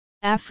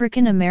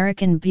African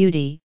American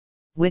beauty,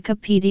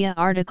 Wikipedia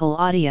article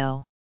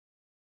audio.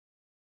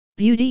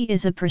 Beauty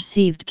is a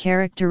perceived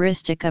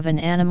characteristic of an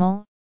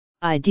animal,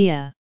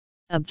 idea,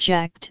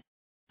 object,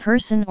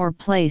 person or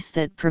place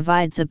that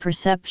provides a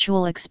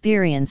perceptual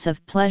experience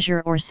of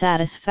pleasure or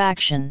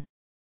satisfaction.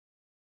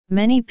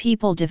 Many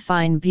people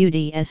define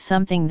beauty as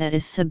something that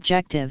is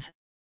subjective,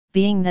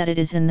 being that it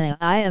is in the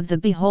eye of the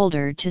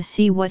beholder to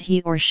see what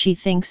he or she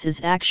thinks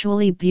is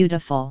actually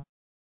beautiful.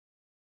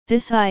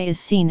 This eye is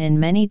seen in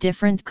many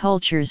different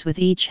cultures with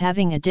each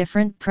having a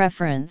different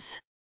preference.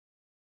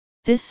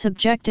 This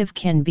subjective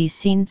can be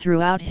seen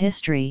throughout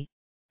history,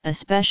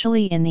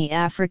 especially in the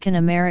African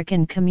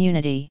American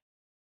community.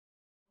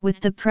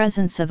 With the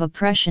presence of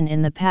oppression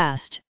in the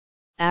past,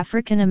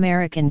 African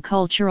American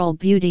cultural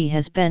beauty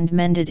has been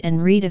mended and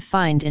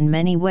redefined in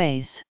many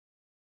ways.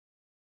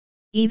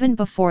 Even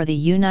before the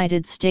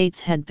United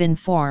States had been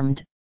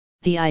formed,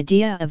 the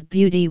idea of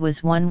beauty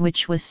was one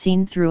which was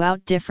seen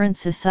throughout different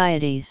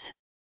societies.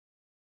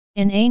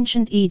 In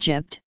ancient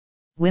Egypt,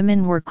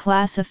 women were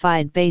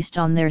classified based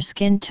on their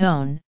skin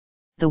tone.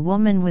 The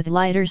women with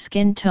lighter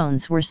skin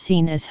tones were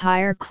seen as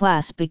higher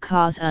class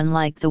because,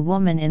 unlike the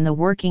woman in the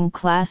working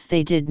class,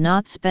 they did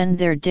not spend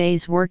their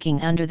days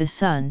working under the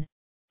sun,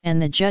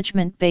 and the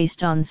judgment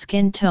based on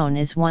skin tone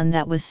is one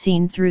that was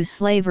seen through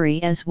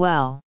slavery as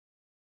well.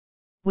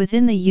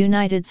 Within the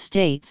United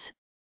States,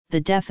 the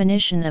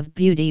definition of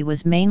beauty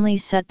was mainly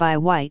set by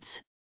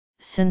whites,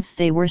 since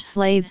they were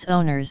slaves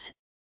owners,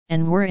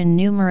 and were in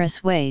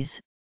numerous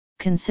ways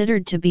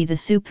considered to be the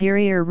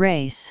superior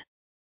race.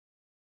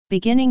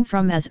 Beginning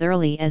from as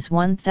early as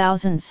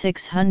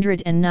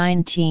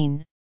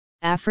 1619,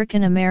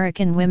 African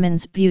American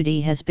women's beauty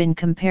has been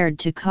compared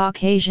to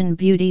Caucasian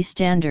beauty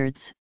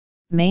standards,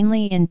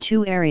 mainly in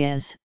two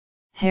areas: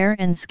 hair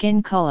and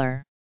skin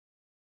color.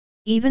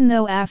 Even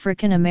though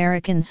African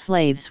American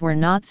slaves were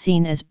not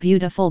seen as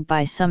beautiful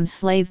by some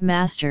slave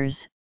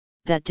masters,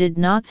 that did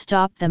not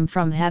stop them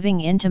from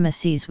having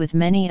intimacies with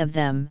many of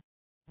them,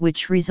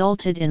 which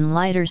resulted in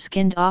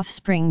lighter-skinned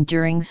offspring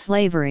during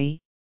slavery.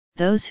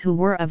 Those who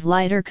were of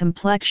lighter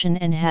complexion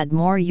and had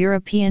more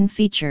European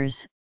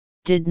features,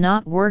 did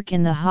not work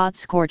in the hot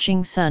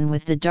scorching sun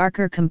with the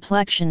darker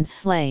complexioned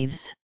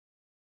slaves.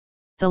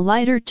 The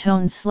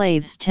lighter-toned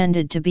slaves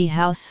tended to be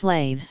house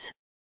slaves.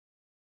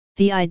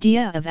 The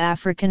idea of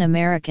African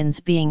Americans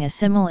being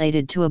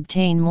assimilated to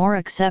obtain more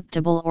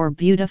acceptable or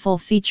beautiful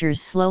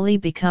features slowly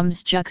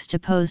becomes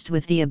juxtaposed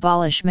with the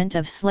abolishment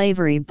of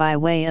slavery by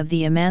way of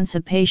the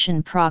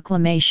Emancipation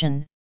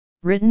Proclamation,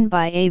 written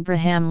by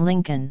Abraham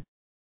Lincoln.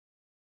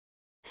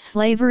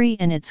 Slavery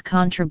and its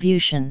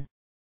contribution.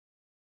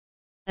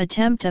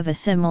 Attempt of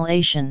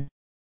assimilation.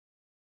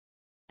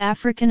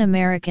 African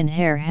American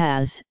hair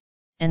has,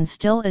 and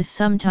still is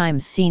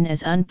sometimes seen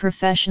as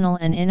unprofessional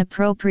and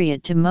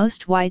inappropriate to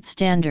most white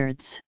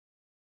standards.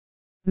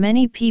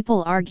 Many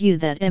people argue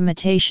that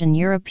imitation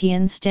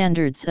European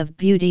standards of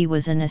beauty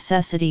was a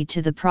necessity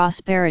to the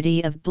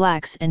prosperity of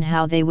blacks and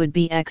how they would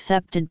be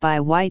accepted by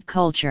white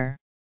culture.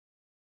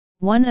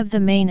 One of the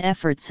main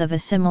efforts of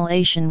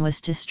assimilation was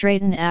to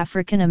straighten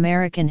African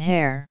American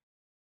hair.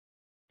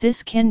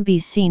 This can be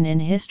seen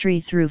in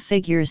history through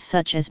figures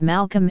such as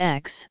Malcolm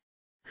X,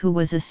 who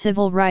was a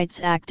civil rights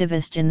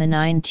activist in the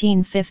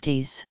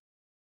 1950s.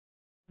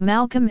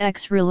 Malcolm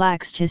X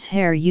relaxed his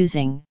hair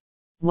using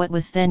what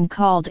was then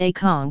called a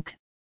conch,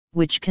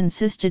 which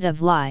consisted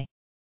of lye.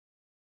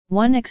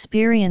 One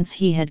experience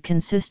he had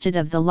consisted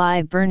of the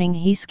lye burning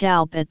his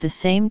scalp at the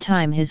same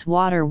time his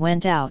water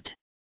went out.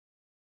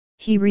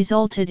 He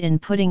resulted in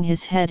putting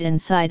his head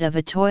inside of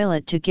a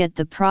toilet to get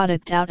the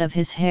product out of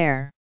his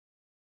hair.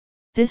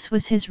 This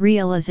was his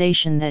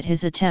realization that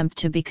his attempt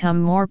to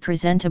become more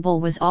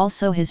presentable was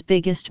also his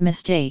biggest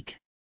mistake.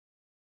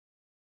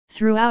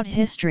 Throughout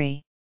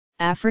history,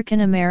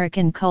 African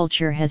American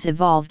culture has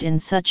evolved in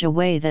such a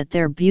way that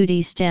their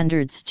beauty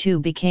standards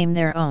too became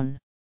their own.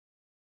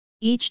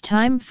 Each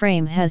time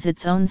frame has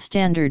its own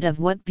standard of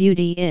what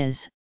beauty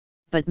is,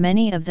 but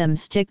many of them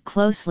stick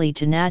closely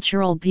to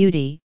natural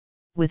beauty,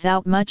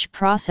 without much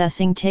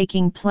processing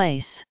taking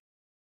place.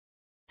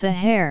 The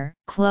hair,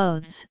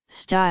 clothes,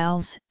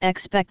 styles,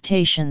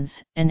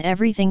 expectations, and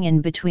everything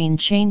in between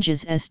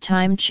changes as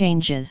time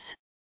changes.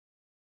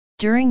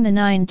 During the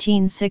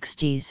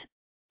 1960s,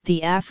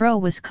 the Afro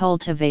was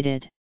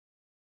cultivated.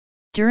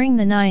 During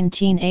the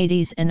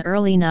 1980s and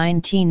early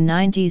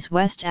 1990s,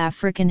 West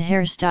African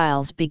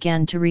hairstyles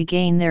began to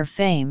regain their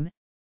fame,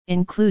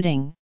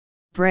 including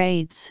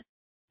braids,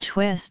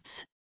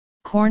 twists,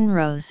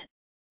 cornrows,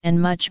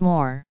 and much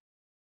more.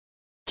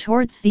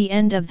 Towards the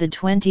end of the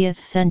 20th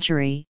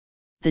century,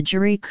 the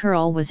jerry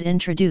curl was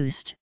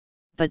introduced,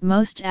 but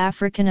most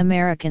African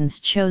Americans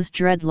chose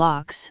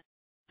dreadlocks,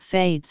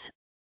 fades,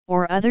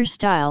 or other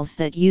styles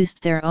that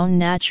used their own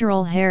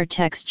natural hair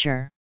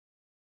texture.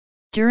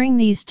 During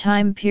these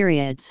time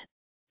periods,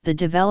 the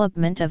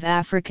development of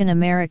African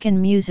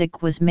American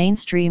music was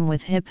mainstream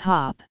with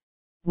hip-hop,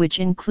 which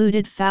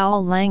included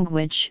foul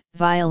language,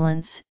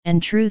 violence,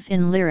 and truth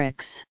in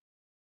lyrics.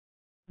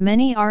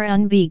 Many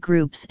R&B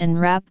groups and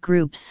rap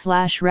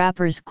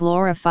groups/rappers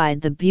glorified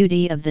the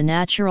beauty of the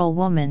natural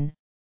woman,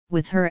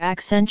 with her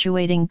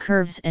accentuating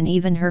curves and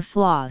even her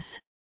flaws.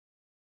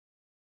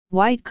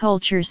 White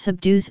culture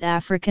subdues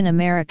African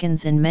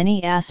Americans in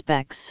many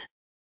aspects.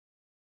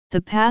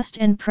 The past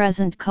and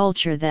present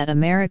culture that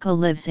America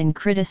lives in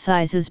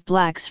criticizes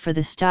blacks for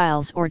the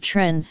styles or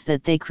trends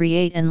that they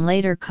create and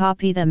later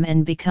copy them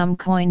and become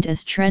coined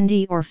as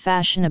trendy or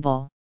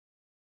fashionable.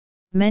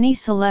 Many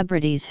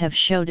celebrities have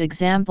showed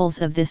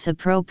examples of this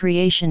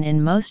appropriation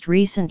in most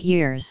recent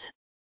years.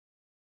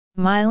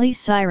 Miley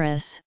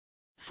Cyrus,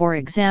 for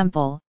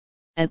example,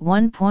 at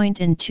one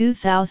point in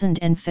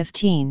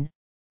 2015,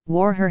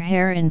 wore her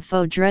hair in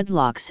faux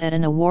dreadlocks at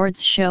an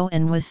awards show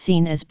and was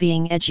seen as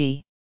being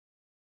edgy.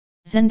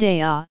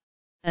 Zendaya,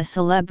 a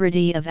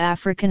celebrity of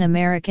African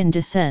American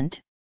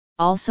descent,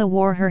 also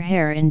wore her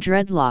hair in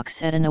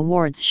dreadlocks at an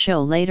awards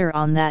show later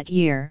on that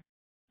year,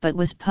 but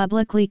was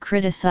publicly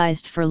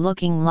criticized for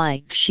looking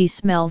like she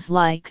smells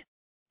like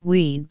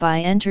weed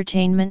by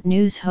entertainment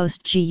news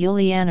host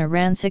Giuliana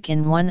Rancic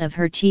in one of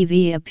her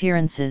TV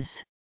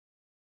appearances.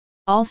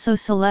 Also,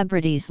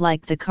 celebrities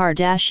like the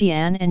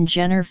Kardashian and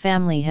Jenner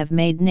family have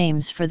made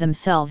names for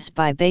themselves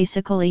by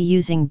basically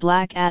using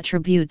black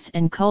attributes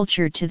and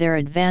culture to their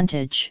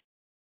advantage.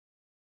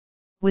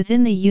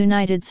 Within the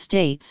United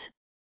States,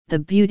 the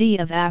beauty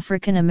of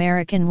African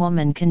American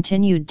women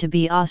continued to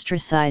be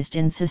ostracized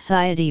in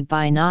society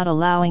by not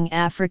allowing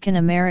African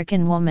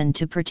American women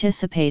to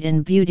participate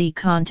in beauty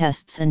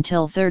contests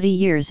until 30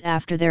 years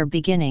after their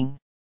beginning.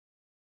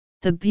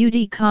 The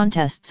beauty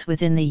contests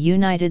within the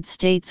United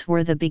States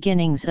were the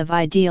beginnings of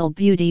ideal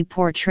beauty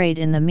portrayed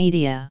in the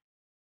media.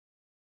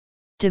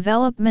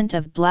 Development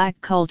of black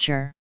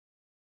culture.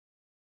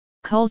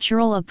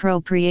 Cultural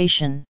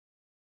appropriation.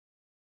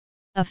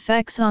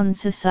 Effects on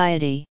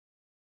society.